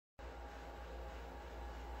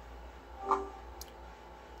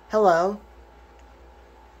Hello.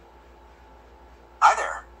 Hi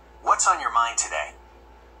there. What's on your mind today?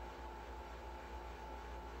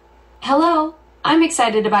 Hello. I'm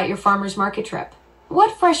excited about your farmer's market trip.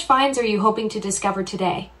 What fresh finds are you hoping to discover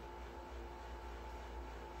today?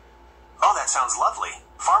 Oh, that sounds lovely.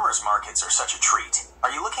 Farmers markets are such a treat.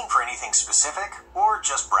 Are you looking for anything specific or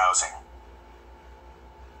just browsing?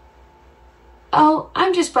 Oh,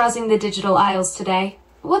 I'm just browsing the digital aisles today.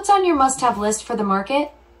 What's on your must-have list for the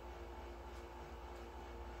market?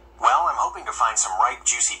 Well, I'm hoping to find some ripe,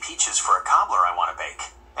 juicy peaches for a cobbler I want to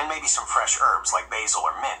bake, and maybe some fresh herbs like basil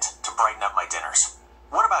or mint to brighten up my dinners.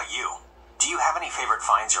 What about you? Do you have any favorite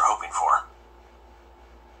finds you're hoping for?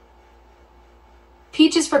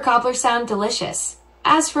 Peaches for cobbler sound delicious.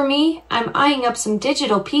 As for me, I'm eyeing up some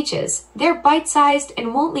digital peaches. They're bite-sized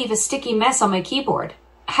and won't leave a sticky mess on my keyboard.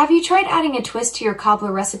 Have you tried adding a twist to your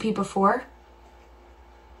cobbler recipe before?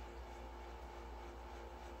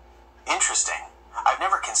 Interesting. I've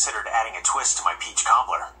never considered adding a twist to my peach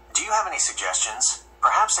cobbler. Do you have any suggestions?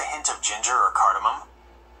 Perhaps a hint of ginger or cardamom?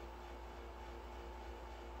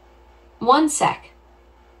 One sec.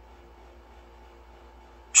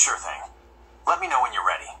 Sure thing. Let me know when you're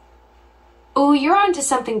ready. Ooh, you're onto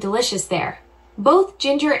something delicious there. Both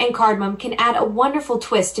ginger and cardamom can add a wonderful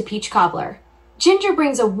twist to peach cobbler. Ginger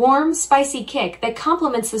brings a warm, spicy kick that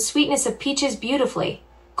complements the sweetness of peaches beautifully.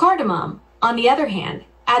 Cardamom, on the other hand,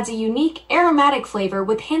 adds a unique aromatic flavor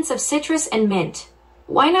with hints of citrus and mint.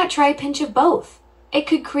 Why not try a pinch of both? It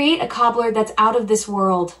could create a cobbler that's out of this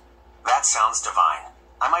world. That sounds divine.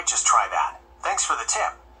 I might just try that. Thanks for the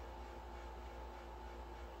tip.